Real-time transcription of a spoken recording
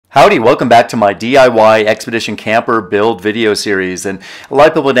Howdy, welcome back to my DIY Expedition Camper build video series. And a lot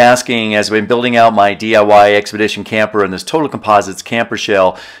of people have been asking, as I've been building out my DIY Expedition Camper and this Total Composites camper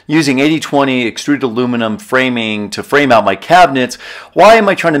shell using 80/20 extruded aluminum framing to frame out my cabinets, why am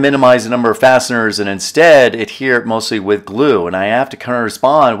I trying to minimize the number of fasteners and instead adhere it mostly with glue? And I have to kind of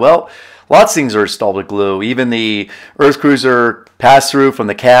respond, well, lots of things are installed with glue. Even the EarthCruiser pass-through from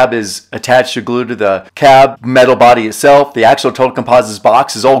the cab is attached to glue to the cab metal body itself. The actual Total Composites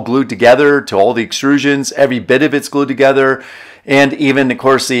box is all glued together to all the extrusions. Every bit of it's glued together. And even, of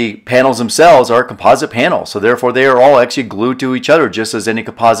course, the panels themselves are composite panels. So therefore, they are all actually glued to each other, just as any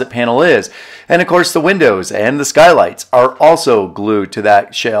composite panel is. And of course, the windows and the skylights are also glued to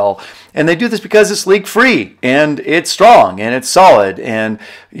that shell. And they do this because it's leak-free, and it's strong, and it's solid. And,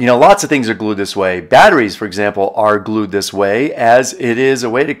 you know, lots of things are glued this way. Batteries, for example, are glued this way, as it is a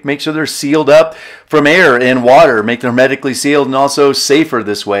way to make sure they're sealed up from air and water, make them hermetically sealed, and also safer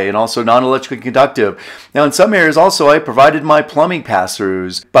this way, and also non-electrically conductive. Now, in some areas also, I provided my plumbing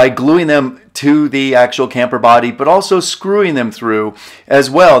pass-throughs by gluing them to the actual camper body, but also screwing them through as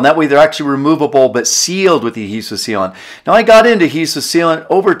well. And that way they're actually removable, but sealed with the adhesive sealant. Now, I got into adhesive sealant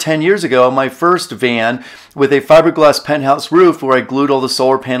over 10 years ago on my first van with a fiberglass penthouse roof, where I glued all the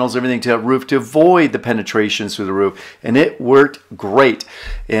solar panels, everything to that roof to avoid the penetrations through the roof. And it worked great.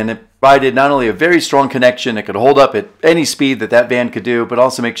 And it provided not only a very strong connection that could hold up at any speed that van could do, but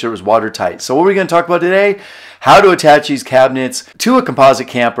also make sure it was watertight. So what are we going to talk about today? How to attach these cabinets to a composite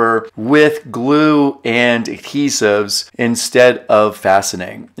camper with glue and adhesives instead of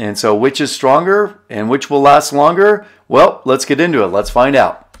fastening. And so which is stronger and which will last longer? Well, let's get into it. Let's find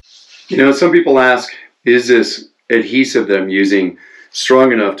out. You know, some people ask, is this adhesive that I'm using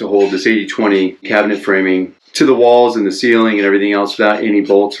strong enough to hold this 80/20 cabinet framing to the walls and the ceiling and everything else without any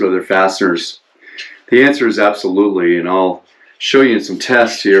bolts or other fasteners? The answer is absolutely, and I'll show you in some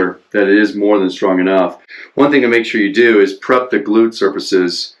tests here that it is more than strong enough. One thing to make sure you do is prep the glued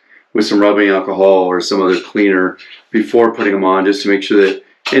surfaces with some rubbing alcohol or some other cleaner before putting them on, just to make sure that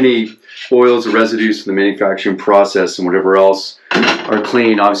any oils or residues from the manufacturing process and whatever else are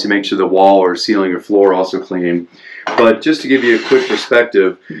clean. Obviously make sure the wall or ceiling or floor are also clean. But just to give you a quick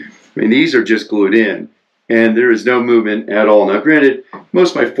perspective, I mean, these are just glued in and there is no movement at all. Now granted,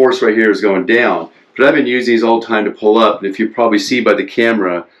 most of my force right here is going down, but I've been using these all the time to pull up, and if you probably see by the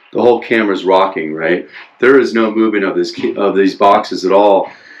camera, the whole camera is rocking, right? There is no movement of these boxes at all.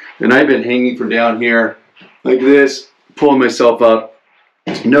 And I've been hanging from down here like this, pulling myself up,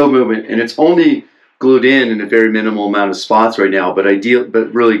 no movement, and it's only glued in a very minimal amount of spots right now, but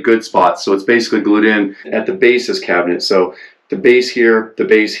really good spots. So it's basically glued in at the base of this cabinet. So the base here,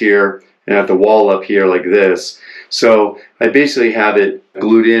 and at the wall up here like this. So I basically have it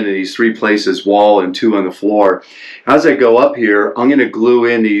glued in these three places, wall and two on the floor. As I go up here, I'm going to glue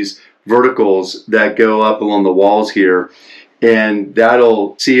in these verticals that go up along the walls here, and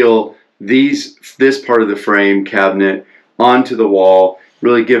that'll seal this part of the frame cabinet onto the wall,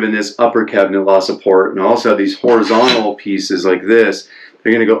 really giving this upper cabinet a lot of support. And I also have these horizontal pieces like this.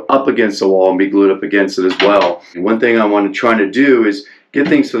 They're going to go up against the wall and be glued up against it as well. And one thing I want to try to do is get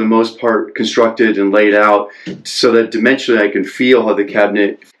things for the most part constructed and laid out so that dimensionally I can feel how the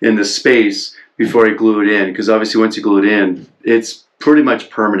cabinet in the space before I glue it in. Because obviously once you glue it in, it's pretty much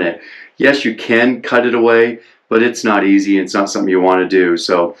permanent. Yes, you can cut it away, but it's not easy. It's not something you want to do.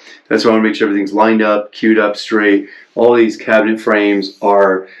 So that's why I want to make sure everything's lined up, queued up straight. All these cabinet frames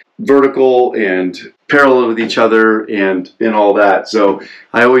are vertical and parallel with each other and all that. So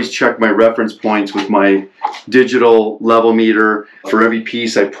I always check my reference points with my digital level meter for every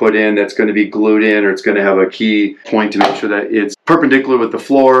piece I put in that's going to be glued in, or it's going to have a key point to make sure that it's perpendicular with the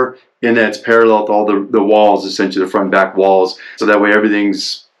floor and that it's parallel to all the walls, essentially the front and back walls, so that way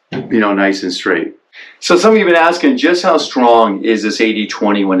everything's, you know, nice and straight. So some of you have been asking, just how strong is this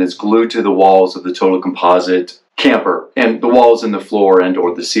 80/20 when it's glued to the walls of the Total Composite camper and the walls and the floor and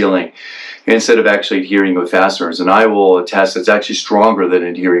or the ceiling, instead of actually adhering with fasteners? And I will attest it's actually stronger than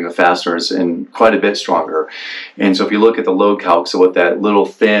adhering with fasteners, and quite a bit stronger. And so if you look at the load calc, so with that little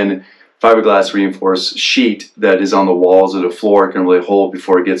thin fiberglass reinforced sheet that is on the walls of the floor can really hold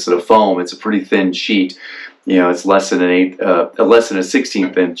before it gets to the foam, it's a pretty thin sheet. You know, it's less than less than a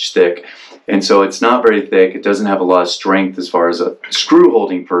 16th inch thick. And so it's not very thick. It doesn't have a lot of strength as far as a screw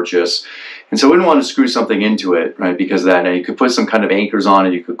holding purchase. And so we wouldn't want to screw something into it, right, because of that. Now you could put some kind of anchors on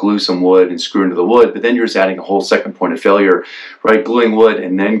it, you could glue some wood and screw into the wood, but then you're just adding a whole second point of failure, right, gluing wood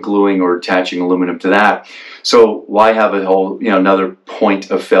and then gluing or attaching aluminum to that. So why have a whole, you know, another point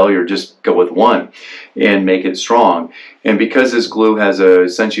of failure? Just go with one and make it strong. And because this glue has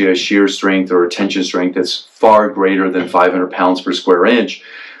essentially a shear strength or a tension strength that's far greater than 500 pounds per square inch,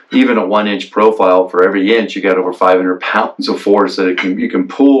 even a 1-inch profile, for every inch you got over 500 pounds of force that you can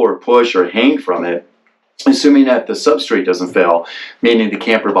pull or push or hang from it, assuming that the substrate doesn't fail, meaning the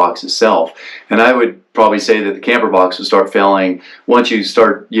camper box itself. And I would probably say that the camper box will start failing once you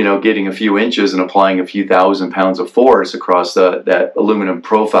start, you know, getting a few inches and applying a few thousand pounds of force across that aluminum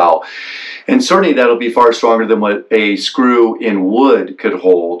profile. And certainly that'll be far stronger than what a screw in wood could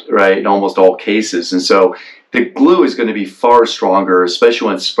hold, right, in almost all cases. And so the glue is going to be far stronger, especially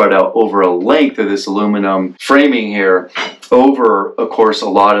when it's spread out over a length of this aluminum framing here, over, of course, a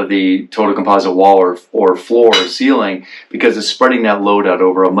lot of the total composite wall or floor or ceiling, because it's spreading that load out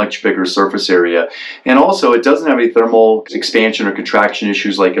over a much bigger surface area. And also, it doesn't have any thermal expansion or contraction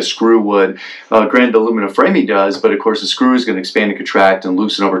issues like a screw would. Granted, aluminum framing does, but of course, the screw is going to expand and contract and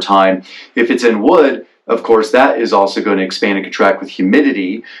loosen over time. If it's in wood, of course, that is also going to expand and contract with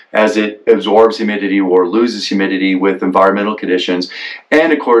humidity as it absorbs humidity or loses humidity with environmental conditions.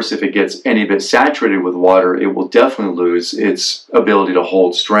 And of course, if it gets any bit saturated with water, it will definitely lose its ability to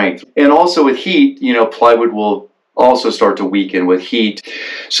hold strength. And also with heat, you know, plywood will also start to weaken with heat.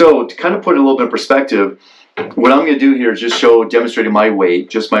 So to kind of put it a little bit in perspective, what I'm going to do here is just demonstrating my weight,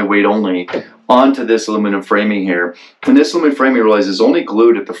 just my weight only, onto this aluminum framing here. And this aluminum framing, you realize, is only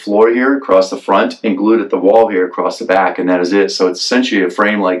glued at the floor here across the front and glued at the wall here across the back, and that is it. So it's essentially a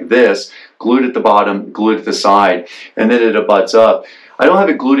frame like this, glued at the bottom, glued at the side, and then it abuts up. I don't have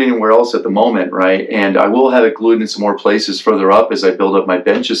it glued anywhere else at the moment, right? And I will have it glued in some more places further up as I build up my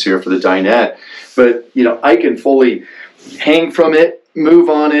benches here for the dinette. But, you know, I can fully hang from it, move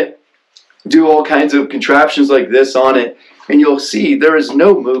on it, do all kinds of contraptions like this on it, and you'll see there is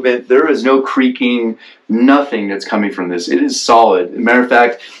no movement, there is no creaking, nothing that's coming from this. It is solid. As a matter of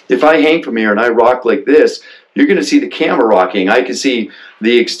fact, if I hang from here and I rock like this, you're going to see the camera rocking. I can see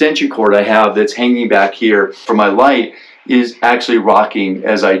the extension cord I have that's hanging back here for my light is actually rocking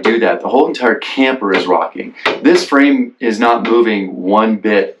as I do that. The whole entire camper is rocking. This frame is not moving one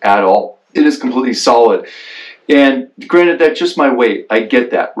bit at all. It is completely solid. And granted, that's just my weight. I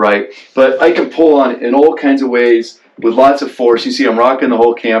get that, right? But I can pull on it in all kinds of ways with lots of force. You see I'm rocking the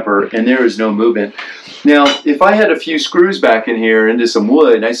whole camper and there is no movement. Now, if I had a few screws back in here into some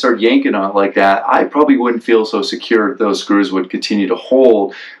wood and I start yanking on it like that, I probably wouldn't feel so secure. Those screws would continue to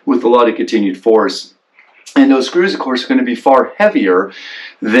hold with a lot of continued force. And those screws, of course, are going to be far heavier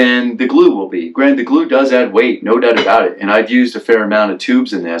than the glue will be. Granted, the glue does add weight, no doubt about it. And I've used a fair amount of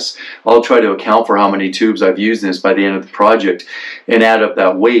tubes in this. I'll try to account for how many tubes I've used in this by the end of the project and add up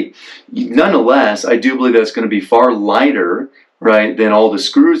that weight. Nonetheless, I do believe that's going to be far lighter, right, than all the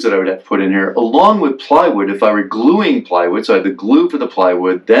screws that I would have to put in here, along with plywood. If I were gluing plywood, so I have the glue for the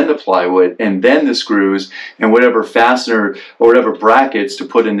plywood, and then the screws, and whatever fastener or whatever brackets to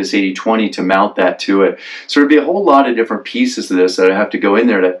put in this 80-20 to mount that to it. So there'd be a whole lot of different pieces to this that I have to go in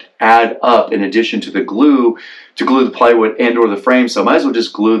there to add up in addition to the glue, to glue the plywood and or the frame. So I might as well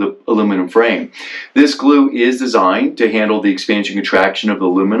just glue the aluminum frame. This glue is designed to handle the expansion contraction of the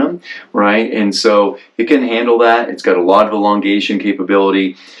aluminum, right? And so it can handle that. It's got a lot of elongation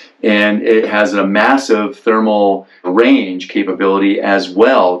capability, and it has a massive thermal range capability as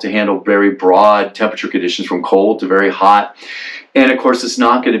well to handle very broad temperature conditions from cold to very hot. And of course, it's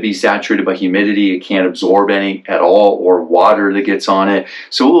not going to be saturated by humidity. It can't absorb any at all, or water that gets on it.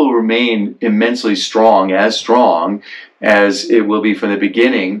 So it will remain immensely strong as it will be from the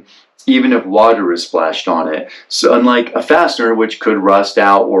beginning, even if water is splashed on it. So unlike a fastener, which could rust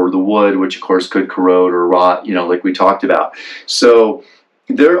out, or the wood, which of course could corrode or rot, you know, like we talked about. So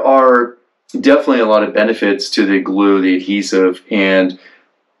there are definitely a lot of benefits to the glue, the adhesive, and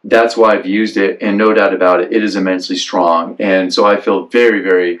that's why I've used it, and no doubt about it, it is immensely strong. And so I feel very,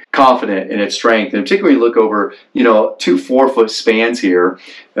 very confident in its strength. And particularly look over, you know, 2 4-foot spans here,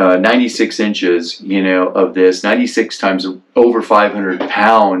 96 inches, you know, of this, 96 times over 500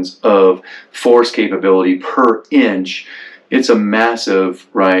 pounds of force capability per inch. It's a massive,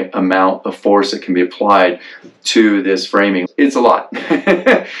 right, amount of force that can be applied to this framing. It's a lot.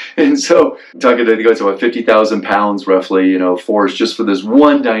 And so, talking to, I think it's about 50,000 pounds roughly, you know, force just for this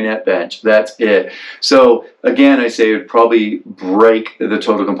one dinette bench. That's it. So again, I say it would probably break the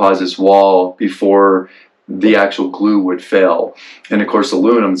Total Composites wall before the actual glue would fail. And of course,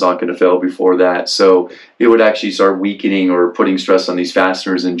 aluminum's not going to fail before that. So it would actually start weakening or putting stress on these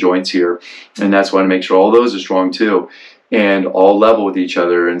fasteners and joints here. And that's why I make sure all those are strong too, and all level with each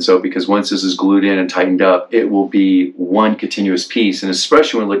other. And so, because once this is glued in and tightened up, it will be one continuous piece. And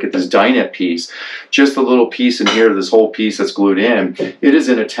especially when we look at this dinette piece, just the little piece in here, this whole piece that's glued in, it is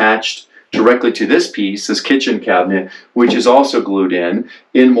an attached directly to this piece, this kitchen cabinet, which is also glued in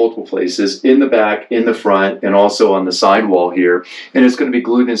multiple places, in the back, in the front, and also on the sidewall here. And it's going to be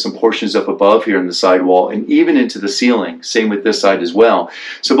glued in some portions up above here in the sidewall and even into the ceiling. Same with this side as well.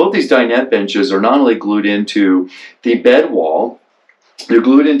 So both these dinette benches are not only glued into the bed wall, they're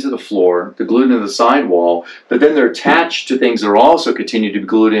glued into the floor, they're glued into the sidewall, but then they're attached to things that are also continue to be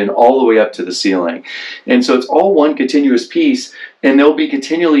glued in all the way up to the ceiling. And so it's all one continuous piece, and they'll be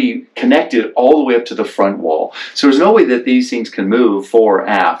continually connected all the way up to the front wall. So there's no way that these things can move fore or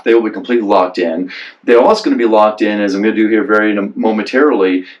aft. They will be completely locked in. They're also going to be locked in, as I'm going to do here very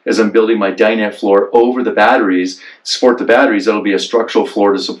momentarily, as I'm building my dinette floor over the batteries, support the batteries. That'll be a structural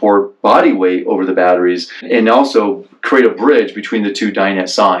floor to support body weight over the batteries, and also create a bridge between the two dinette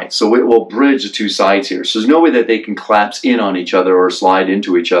sides. So it will bridge the two sides here. So there's no way that they can collapse in on each other or slide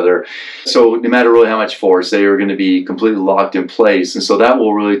into each other. So no matter really how much force, they are going to be completely locked in place. And so that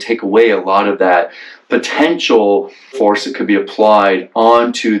will really take away a lot of that potential force that could be applied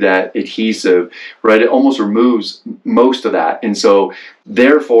onto that adhesive, right? It almost removes most of that. And so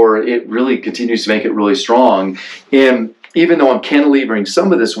therefore it really continues to make it really strong. And even though I'm cantilevering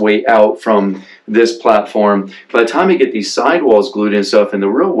some of this weight out from this platform, by the time I get these sidewalls glued and stuff, and the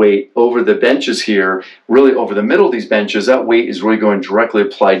real weight over the benches here, really over the middle of these benches, that weight is really going directly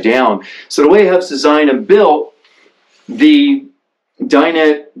applied down. So the way I have designed and built, the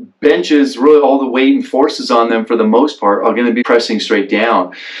dinette benches, really all the weight and forces on them for the most part are going to be pressing straight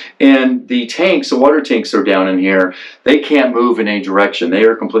down. And the tanks, the water tanks are down in here, they can't move in any direction. They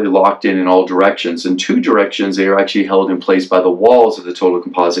are completely locked in all directions. In two directions, they are actually held in place by the walls of the Total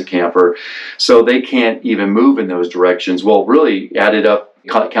Composite camper. So they can't even move in those directions. Well, really added up,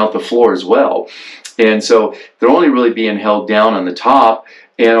 count the floor as well. And so they're only really being held down on the top,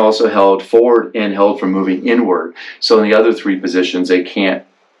 and also held forward and held from moving inward. So in the other three positions, they can't,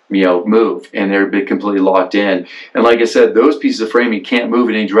 move, and they're completely locked in. And like I said, those pieces of framing can't move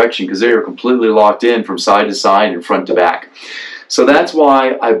in any direction because they are completely locked in from side to side and front to back. So that's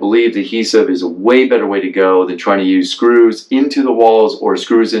why I believe the adhesive is a way better way to go than trying to use screws into the walls or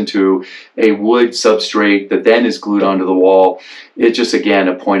screws into a wood substrate that then is glued onto the wall. It's just, again,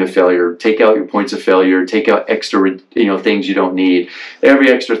 a point of failure. Take out your points of failure. Take out extra, things you don't need. Every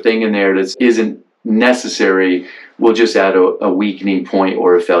extra thing in there that isn't necessary will just add a weakening point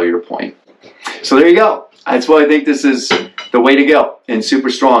or a failure point. So there you go. That's why I think this is the way to go, and super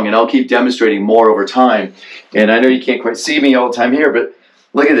strong, and I'll keep demonstrating more over time. And I know you can't quite see me all the time here, but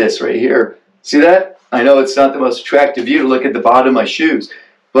look at this right here. See that? I know it's not the most attractive view to look at the bottom of my shoes,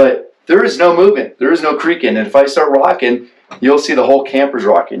 but there is no movement. There is no creaking. And if I start rocking, you'll see the whole camper's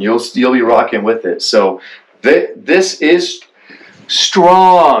rocking. You'll be rocking with it. So this is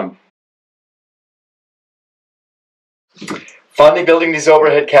strong. Finally building these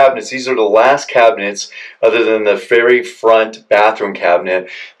overhead cabinets. These are the last cabinets other than the very front bathroom cabinet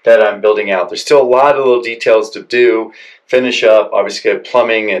that I'm building out. There's still a lot of little details to do, finish up, obviously get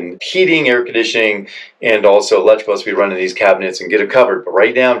plumbing and heating, air conditioning, and also electrical to be running these cabinets and get it covered. But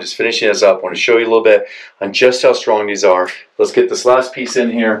right now I'm just finishing this up. I want to show you a little bit on just how strong these are. Let's get this last piece in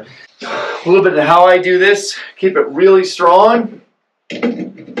here. A little bit of how I do this. Keep it really strong.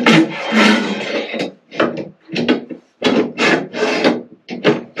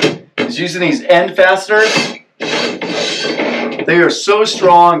 Using these end fasteners. They are so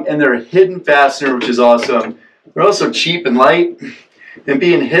strong, and they're a hidden fastener, which is awesome. They're also cheap and light, and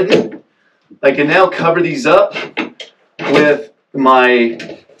being hidden, I can now cover these up with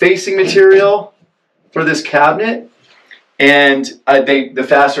my facing material for this cabinet, and the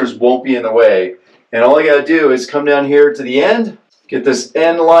fasteners won't be in the way. And all I got to do is come down here to the end, get this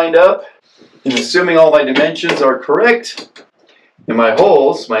end lined up, and assuming all my dimensions are correct, and my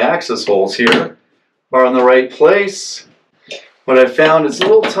holes, my access holes here, are in the right place. What I've found is a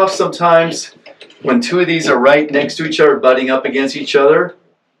little tough sometimes when two of these are right next to each other, butting up against each other.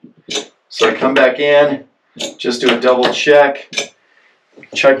 So I come back in, just do a double check.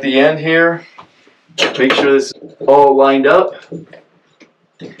 Check the end here. Make sure this is all lined up.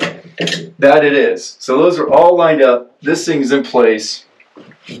 That it is. So those are all lined up. This thing's in place.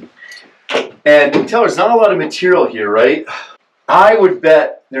 And you can tell there's not a lot of material here, right? I would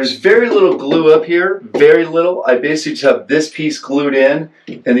bet there's very little glue up here, very little. I basically just have this piece glued in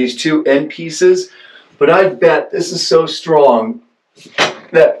and these two end pieces. But I bet this is so strong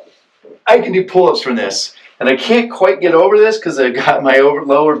that I can do pull-ups from this. And I can't quite get over this because I got my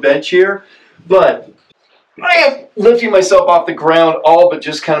lower bench here. But I am lifting myself off the ground all but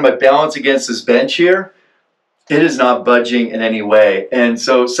just kind of my balance against this bench here. It is not budging in any way. And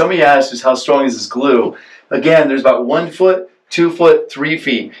so somebody asked us, how strong is this glue? Again, there's about 1 foot 2 foot, 3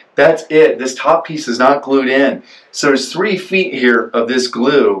 feet. That's it. This top piece is not glued in. So there's 3 feet here of this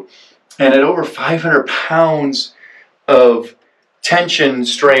glue, and at over 500 pounds of tension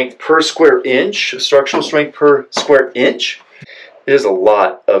strength per square inch, structural strength per square inch, it is a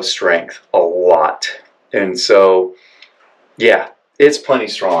lot of strength, a lot. And so, yeah, it's plenty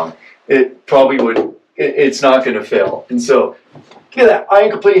strong. It probably would, it's not going to fail. And so, look at that, I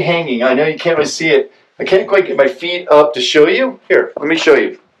am completely hanging. I know you can't really see it. I can't quite get my feet up to show you. Here, let me show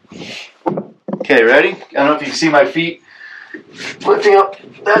you. Okay, ready? I don't know if you can see my feet lifting up.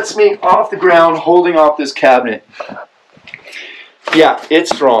 That's me off the ground, holding off this cabinet. Yeah,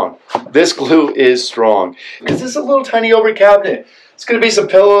 it's strong. This glue is strong. Because this is a little tiny over cabinet. It's going to be some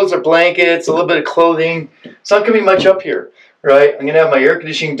pillows or blankets, a little bit of clothing. It's not going to be much up here, right? I'm going to have my air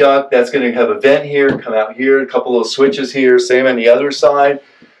conditioning duct. That's going to have a vent here, come out here, a couple of switches here, same on the other side.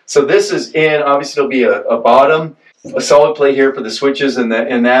 So this is in, obviously it'll be a bottom, a solid plate here for the switches and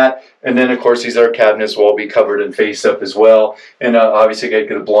that. And then of course these other cabinets will all be covered and faced up as well. And obviously get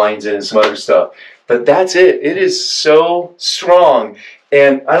the blinds in and some other stuff. But that's it. It is so strong.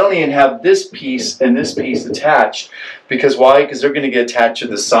 And I don't even have this piece and this piece attached. Because why? Because they're going to get attached to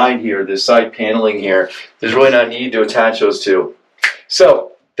the side here, the side paneling here. There's really not need to attach those two.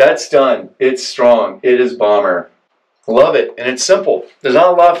 So that's done. It's strong. It is bomber. Love it. And it's simple. There's not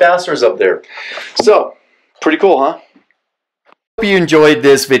a lot of fasteners up there. So, pretty cool, huh? Hope you enjoyed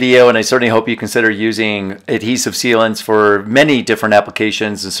this video, and I certainly hope you consider using adhesive sealants for many different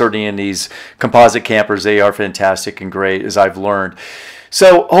applications, and certainly in these composite campers. They are fantastic and great, as I've learned.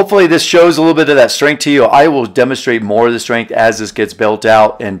 So hopefully this shows a little bit of that strength to you. I will demonstrate more of the strength as this gets built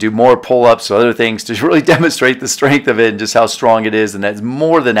out and do more pull-ups or other things to really demonstrate the strength of it and just how strong it is, and that's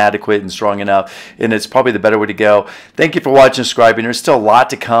more than adequate and strong enough, and it's probably the better way to go. Thank you for watching and subscribing. There's still a lot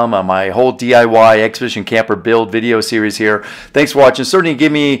to come on my whole DIY Expedition Camper build video series here. Thanks for watching. Certainly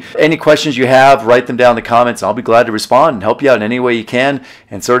give me any questions you have, write them down in the comments, and I'll be glad to respond and help you out in any way you can,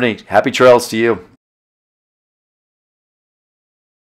 and certainly happy trails to you.